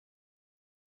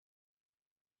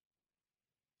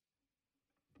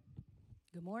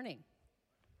Good morning.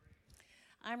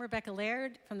 I'm Rebecca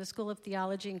Laird from the School of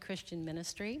Theology and Christian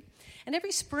Ministry. And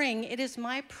every spring, it is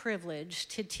my privilege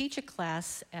to teach a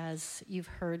class, as you've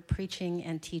heard, preaching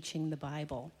and teaching the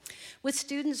Bible, with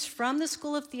students from the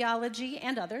School of Theology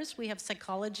and others. We have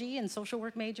psychology and social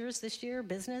work majors this year,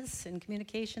 business and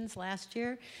communications last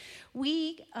year.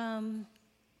 We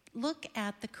look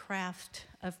at the craft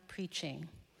of preaching.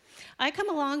 I come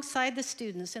alongside the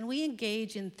students and we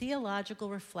engage in theological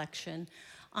reflection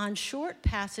on short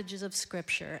passages of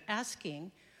Scripture,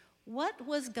 asking, what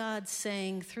was God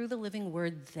saying through the living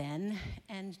word then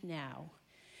and now?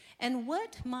 And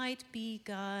what might be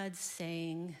God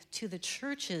saying to the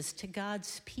churches, to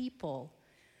God's people,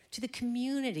 to the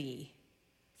community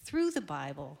through the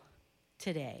Bible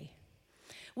today?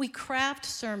 We craft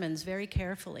sermons very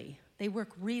carefully. They work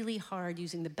really hard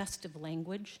using the best of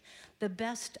language, the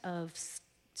best of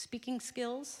speaking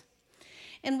skills,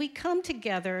 and we come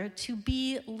together to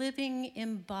be living,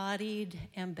 embodied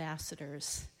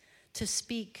ambassadors to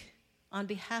speak on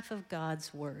behalf of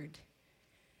God's word.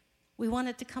 We want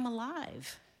it to come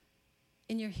alive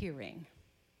in your hearing.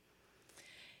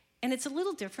 And it's a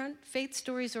little different. Faith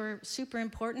stories are super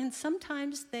important, and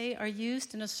sometimes they are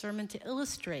used in a sermon to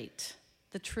illustrate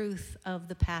the truth of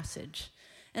the passage.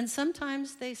 And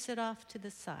sometimes they sit off to the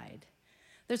side.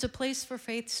 There's a place for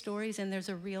faith stories, and there's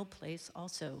a real place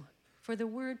also for the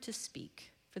word to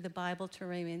speak, for the Bible to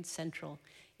remain central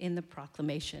in the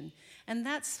proclamation. And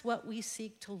that's what we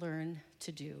seek to learn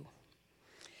to do.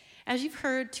 As you've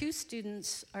heard, 2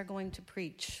 students are going to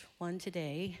preach, one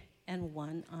today and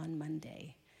one on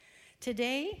Monday.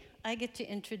 Today, I get to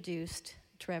introduce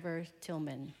Trevor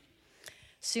Tillman,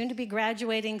 soon to be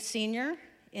graduating senior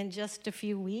in just a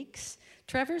few weeks.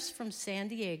 Trevor's from San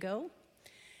Diego,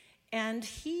 and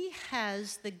he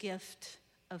has the gift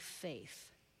of faith.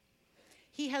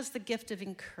 He has the gift of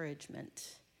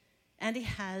encouragement, and he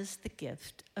has the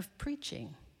gift of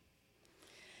preaching.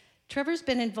 Trevor's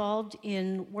been involved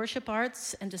in worship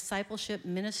arts and discipleship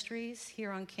ministries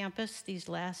here on campus these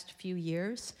last few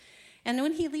years. And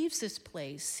when he leaves this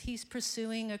place, he's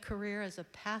pursuing a career as a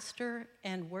pastor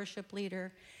and worship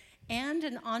leader and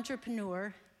an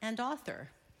entrepreneur and author.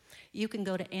 You can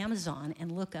go to Amazon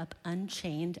and look up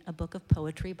Unchained, a book of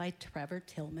poetry by Trevor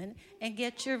Tillman, and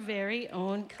get your very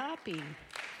own copy.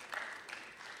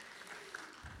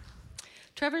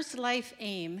 Trevor's life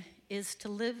aim is to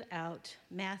live out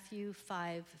Matthew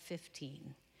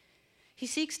 5:15. He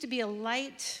seeks to be a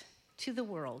light to the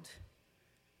world,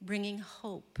 bringing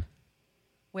hope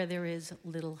where there is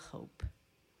little hope.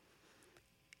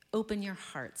 Open your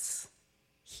hearts.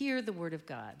 Hear the word of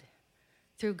God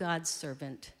through God's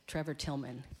servant, Trevor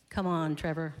Tillman. Come on,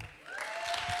 Trevor. Oh,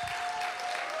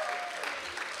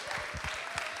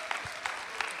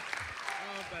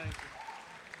 thank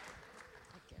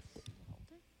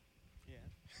you.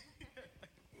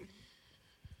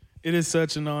 It is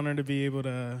such an honor to be able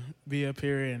to be up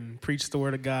here and preach the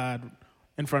word of God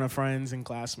in front of friends and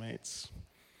classmates.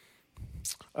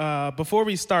 Before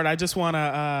we start, I just want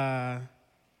to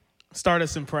start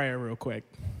us in prayer real quick.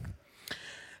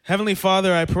 Heavenly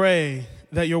Father, I pray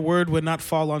that your word would not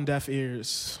fall on deaf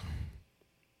ears,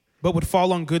 but would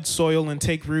fall on good soil and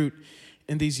take root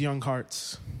in these young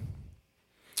hearts.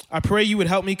 I pray you would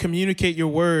help me communicate your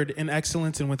word in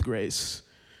excellence and with grace.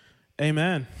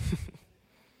 Amen.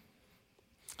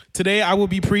 Today I will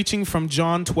be preaching from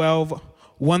John 12,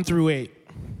 1 through 8,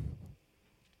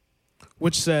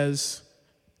 which says,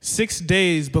 6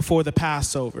 days before the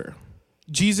Passover,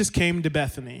 Jesus came to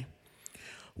Bethany,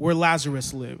 where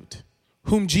Lazarus lived,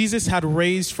 whom Jesus had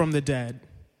raised from the dead.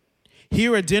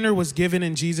 Here a dinner was given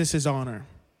in Jesus' honor.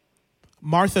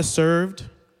 Martha served,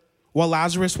 while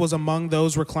Lazarus was among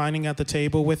those reclining at the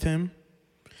table with him.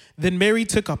 Then Mary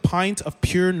took a pint of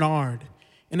pure nard,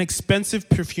 an expensive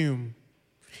perfume,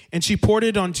 and she poured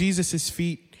it on Jesus'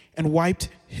 feet and wiped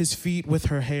his feet with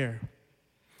her hair.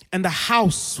 And the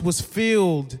house was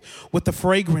filled with the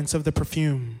fragrance of the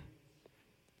perfume.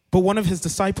 But one of his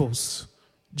disciples,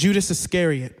 Judas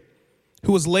Iscariot,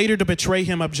 who was later to betray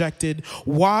him, objected,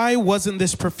 "Why wasn't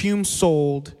this perfume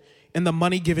sold and the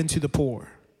money given to the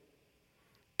poor?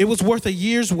 It was worth a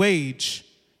year's wage."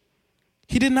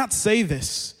 He did not say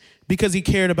this because he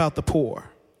cared about the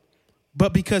poor,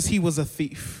 but because he was a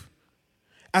thief.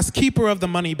 As keeper of the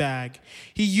money bag,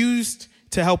 he used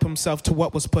to help himself to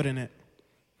what was put in it.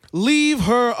 "Leave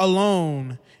her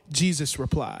alone," Jesus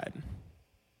replied.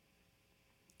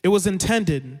 "It was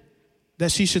intended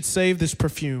that she should save this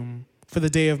perfume for the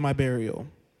day of my burial.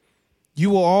 You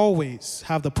will always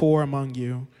have the poor among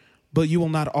you, but you will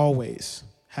not always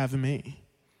have me."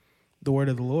 The word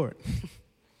of the Lord.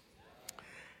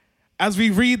 As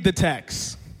we read the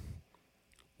text,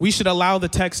 we should allow the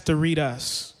text to read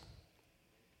us.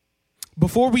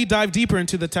 Before we dive deeper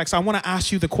into the text, I want to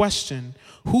ask you the question,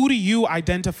 who do you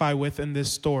identify with in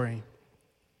this story?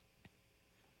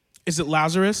 Is it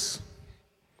Lazarus,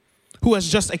 who has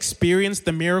just experienced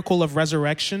the miracle of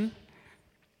resurrection?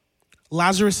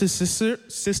 Lazarus'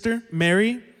 sister,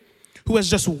 Mary, who has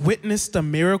just witnessed a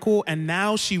miracle and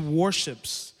now she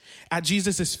worships at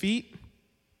Jesus' feet?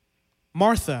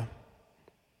 Martha,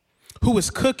 who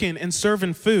is cooking and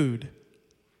serving food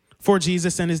for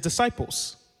Jesus and his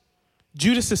disciples?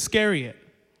 Judas Iscariot,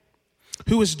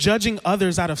 who is judging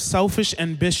others out of selfish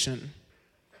ambition?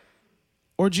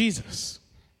 Or Jesus,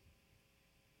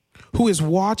 who is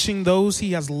watching those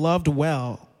he has loved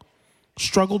well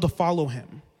struggle to follow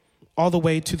him all the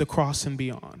way to the cross and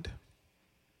beyond?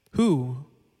 Who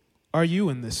are you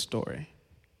in this story?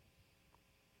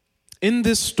 In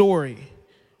this story,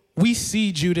 we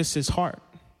see Judas's heart.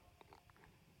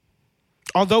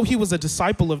 Although he was a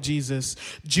disciple of Jesus,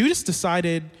 Judas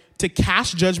decided to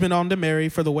cast judgment onto Mary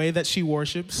for the way that she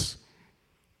worships.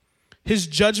 His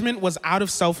judgment was out of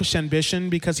selfish ambition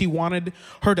because he wanted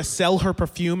her to sell her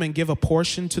perfume and give a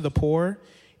portion to the poor,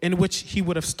 in which he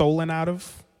would have stolen out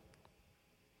of.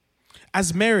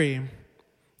 As Mary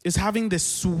is having this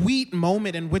sweet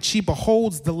moment in which she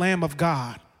beholds the Lamb of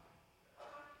God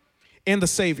and the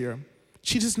Savior,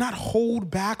 she does not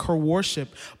hold back her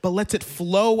worship, but lets it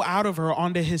flow out of her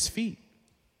onto his feet.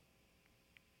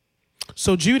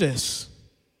 So Judas,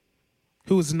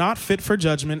 who is not fit for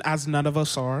judgment, as none of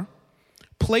us are,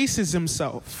 places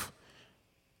himself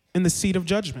in the seat of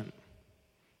judgment.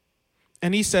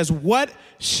 And he says, what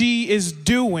she is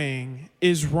doing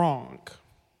is wrong.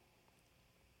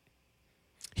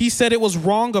 He said it was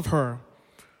wrong of her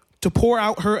to pour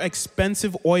out her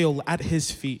expensive oil at his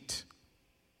feet.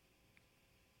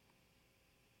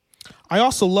 I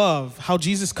also love how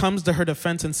Jesus comes to her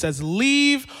defense and says,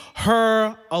 leave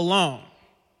her alone.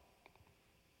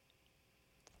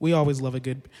 We always love a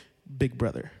good big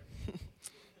brother.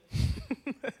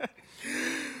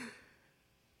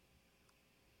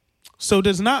 So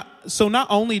not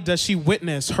only does she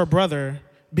witness her brother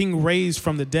being raised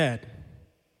from the dead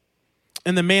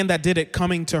and the man that did it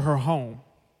coming to her home,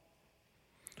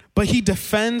 but he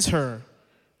defends her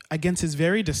against his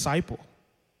very disciple.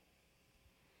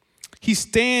 He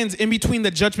stands in between the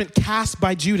judgment cast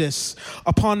by Judas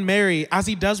upon Mary, as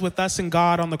he does with us and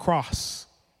God on the cross.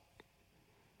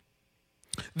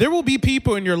 There will be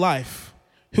people in your life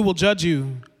who will judge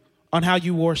you on how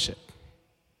you worship.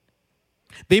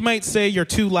 They might say you're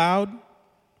too loud,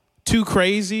 too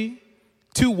crazy,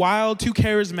 too wild, too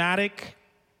charismatic,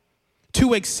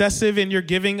 too excessive in your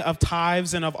giving of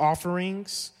tithes and of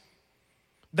offerings,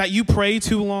 that you pray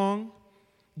too long,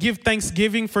 give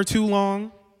thanksgiving for too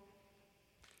long.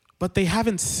 But they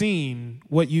haven't seen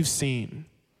what you've seen,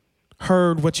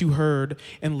 heard what you heard,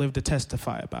 and lived to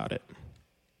testify about it.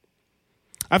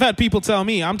 I've had people tell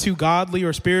me I'm too godly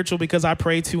or spiritual because I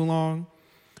pray too long,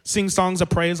 sing songs of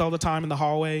praise all the time in the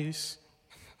hallways,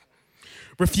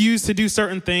 refuse to do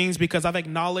certain things because I've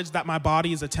acknowledged that my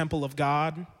body is a temple of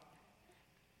God.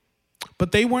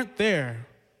 But they weren't there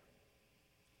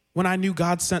when I knew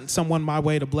God sent someone my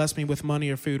way to bless me with money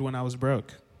or food when I was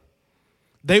broke.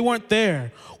 They weren't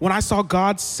there when I saw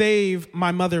God save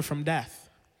my mother from death.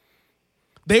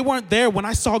 They weren't there when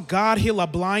I saw God heal a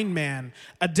blind man,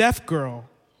 a deaf girl,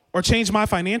 or change my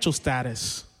financial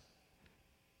status.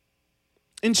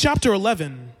 In chapter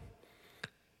 11,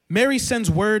 Mary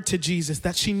sends word to Jesus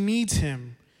that she needs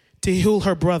him to heal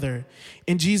her brother.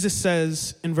 And Jesus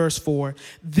says in verse 4,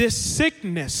 this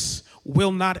sickness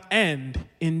will not end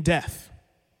in death.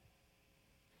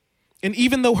 And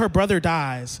even though her brother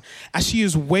dies, as she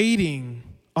is waiting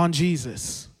on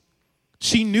Jesus,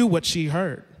 she knew what she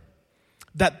heard,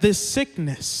 that this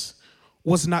sickness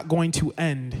was not going to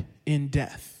end in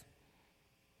death.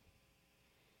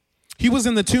 He was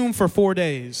in the tomb for 4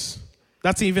 days.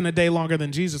 That's even a day longer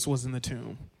than Jesus was in the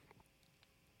tomb.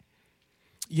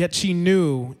 Yet she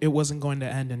knew it wasn't going to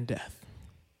end in death.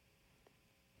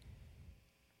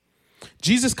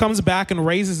 Jesus comes back and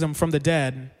raises him from the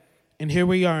dead. And here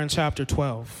we are in chapter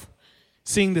 12,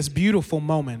 seeing this beautiful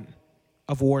moment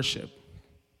of worship.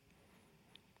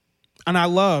 And I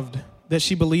loved that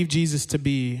she believed Jesus to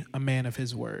be a man of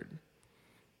his word.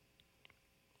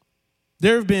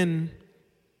 There have been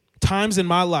times in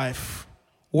my life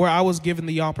where I was given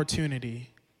the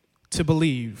opportunity to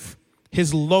believe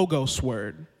his logos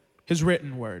word, his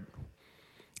written word,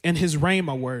 and his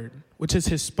rhema word, which is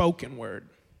his spoken word.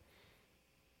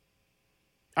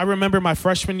 I remember my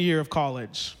freshman year of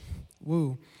college.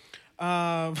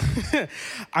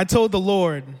 I told the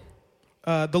Lord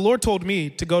told me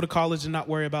to go to college and not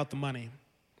worry about the money.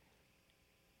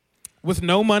 With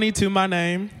no money to my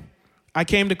name, I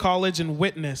came to college and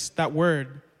witnessed that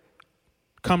word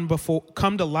come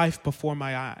to life before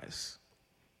my eyes.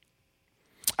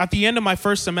 At the end of my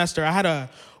first semester, I had a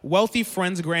wealthy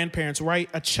friend's grandparents write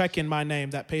a check in my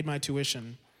name that paid my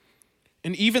tuition.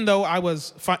 And even though I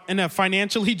was in a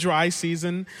financially dry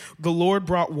season, the Lord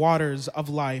brought waters of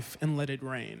life and let it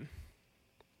rain.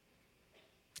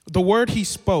 The word he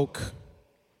spoke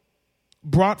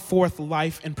brought forth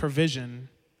life and provision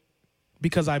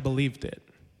because I believed it.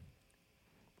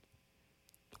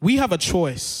 We have a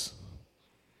choice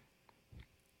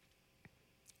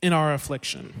in our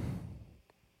affliction.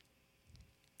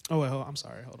 Oh, wait, I'm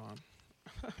sorry, hold on.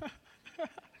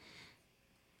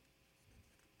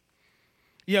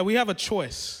 Yeah, we have a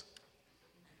choice.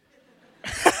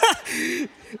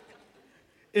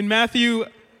 In Matthew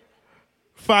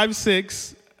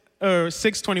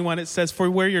 6:21, it says, "For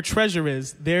where your treasure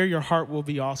is, there your heart will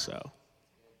be also."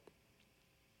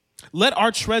 Let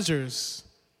our treasures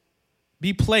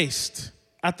be placed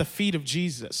at the feet of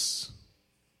Jesus.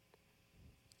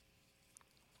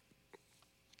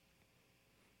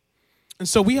 And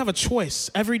so we have a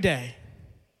choice every day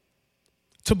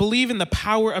to believe in the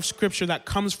power of Scripture that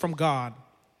comes from God,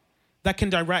 that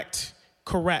can direct,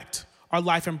 correct our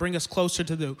life and bring us closer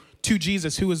to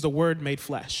Jesus, who is the Word made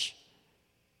flesh.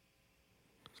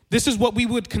 This is what we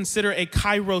would consider a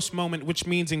kairos moment, which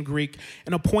means in Greek,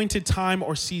 an appointed time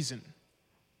or season.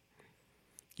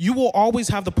 You will always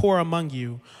have the poor among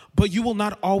you, but you will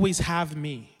not always have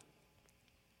me.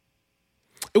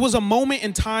 It was a moment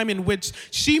in time in which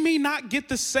she may not get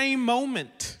the same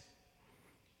moment.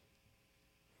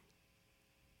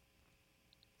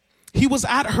 He was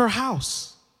at her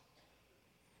house.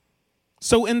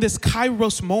 So in this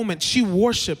kairos moment, she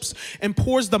worships and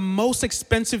pours the most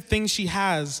expensive thing she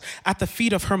has at the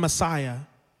feet of her Messiah.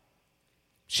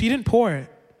 She didn't pour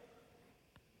it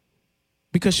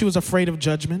because she was afraid of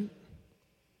judgment.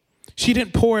 She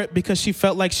didn't pour it because she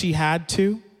felt like she had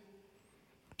to.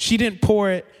 She didn't pour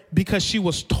it because she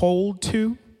was told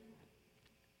to.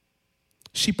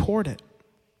 She poured it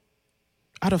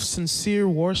out of sincere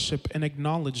worship and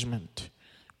acknowledgement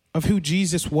of who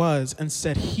Jesus was and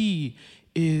said, he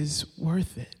is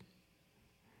worth it.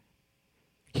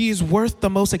 He is worth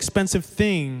the most expensive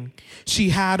thing she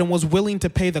had and was willing to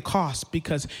pay the cost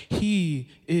because he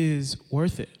is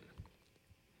worth it.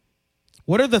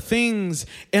 What are the things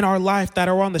in our life that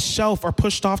are on the shelf or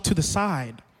pushed off to the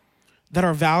side that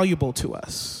are valuable to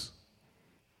us?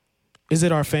 Is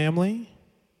it our family?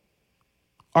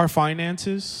 Our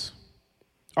finances?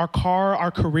 Our car,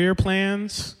 our career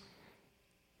plans,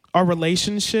 our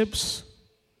relationships?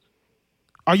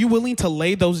 Are you willing to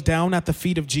lay those down at the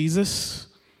feet of Jesus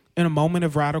in a moment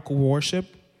of radical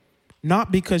worship?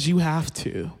 Not because you have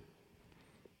to,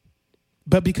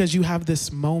 but because you have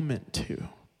this moment to.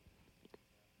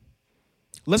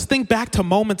 Let's think back to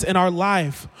moments in our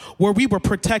life where we were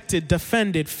protected,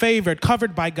 defended, favored,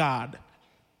 covered by God,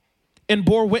 and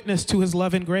bore witness to his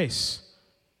love and grace.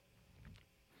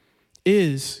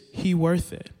 Is he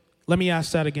worth it? Let me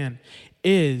ask that again.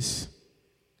 Is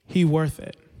he worth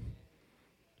it?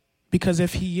 Because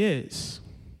if he is,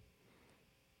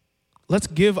 let's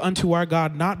give unto our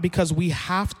God, not because we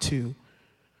have to,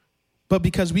 but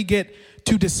because we get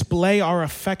to display our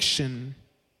affection.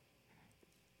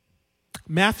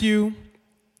 Matthew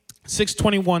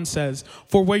 6:21 says,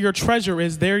 "For where your treasure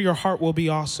is, there your heart will be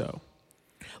also."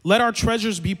 Let our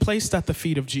treasures be placed at the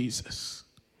feet of Jesus.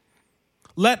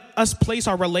 Let us place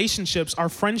our relationships, our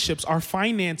friendships, our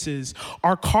finances,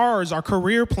 our cars, our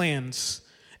career plans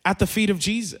at the feet of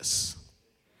Jesus.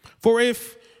 For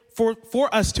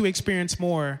us to experience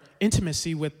more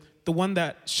intimacy with the one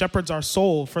that shepherds our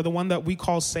soul, for the one that we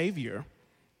call Savior,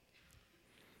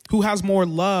 who has more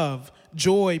love,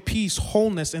 joy, peace,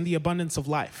 wholeness, and the abundance of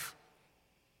life.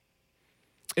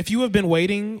 If you have been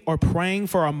waiting or praying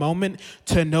for a moment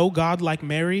to know God like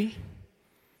Mary,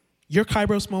 your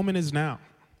Kairos moment is now.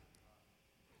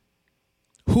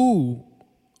 Who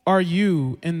are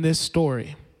you in this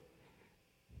story?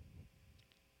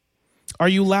 Are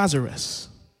you Lazarus,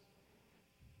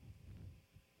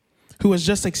 who has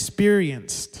just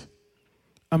experienced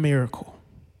a miracle?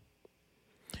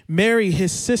 Mary,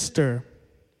 his sister,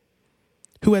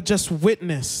 who had just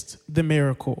witnessed the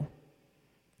miracle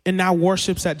and now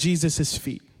worships at Jesus'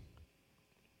 feet.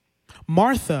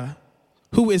 Martha,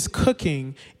 who is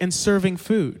cooking and serving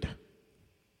food.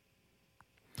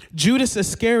 Judas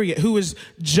Iscariot, who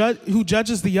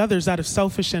judges the others out of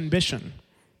selfish ambition.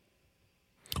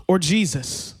 Or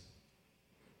Jesus,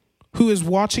 who is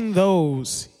watching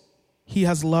those he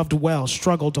has loved well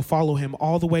struggle to follow him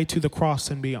all the way to the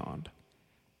cross and beyond.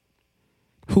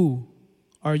 Who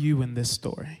are you in this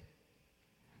story?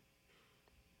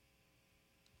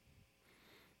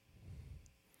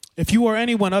 If you are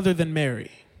anyone other than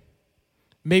Mary,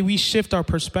 may we shift our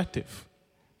perspective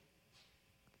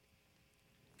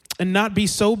and not be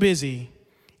so busy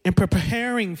in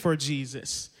preparing for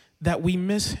Jesus that we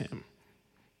miss him.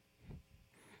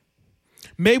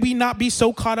 May we not be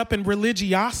so caught up in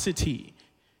religiosity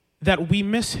that we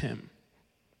miss him.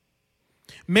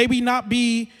 May we not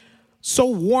be so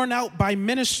worn out by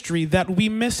ministry that we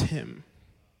miss him.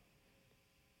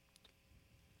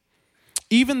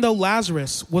 Even though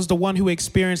Lazarus was the one who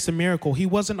experienced the miracle, he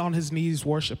wasn't on his knees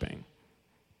worshiping.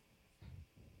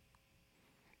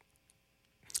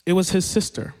 It was his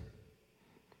sister.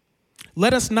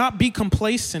 Let us not be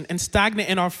complacent and stagnant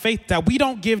in our faith that we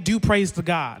don't give due praise to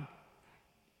God.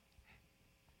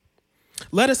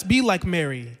 Let us be like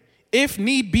Mary, if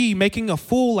need be, making a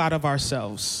fool out of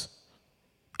ourselves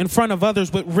in front of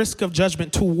others with risk of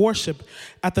judgment to worship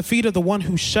at the feet of the one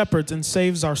who shepherds and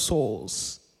saves our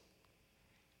souls.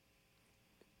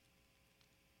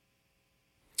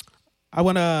 I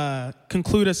want to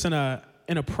conclude us in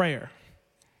a prayer.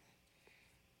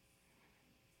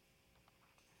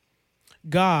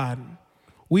 God,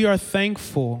 we are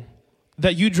thankful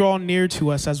that you draw near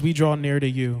to us as we draw near to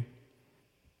you.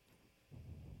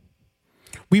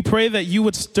 We pray that you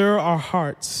would stir our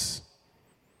hearts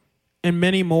and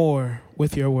many more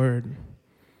with your word.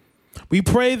 We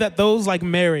pray that those like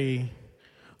Mary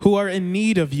who are in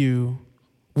need of you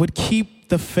would keep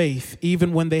the faith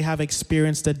even when they have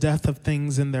experienced the death of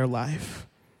things in their life.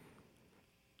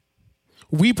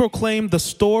 We proclaim the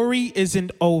story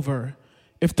isn't over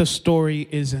if the story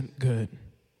isn't good.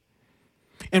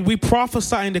 And we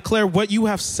prophesy and declare what you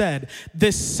have said.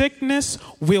 This sickness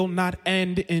will not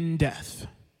end in death.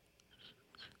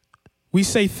 We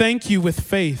say thank you with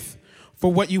faith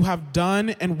for what you have done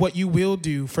and what you will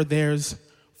do for those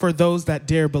that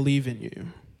dare believe in you.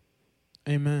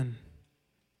 Amen.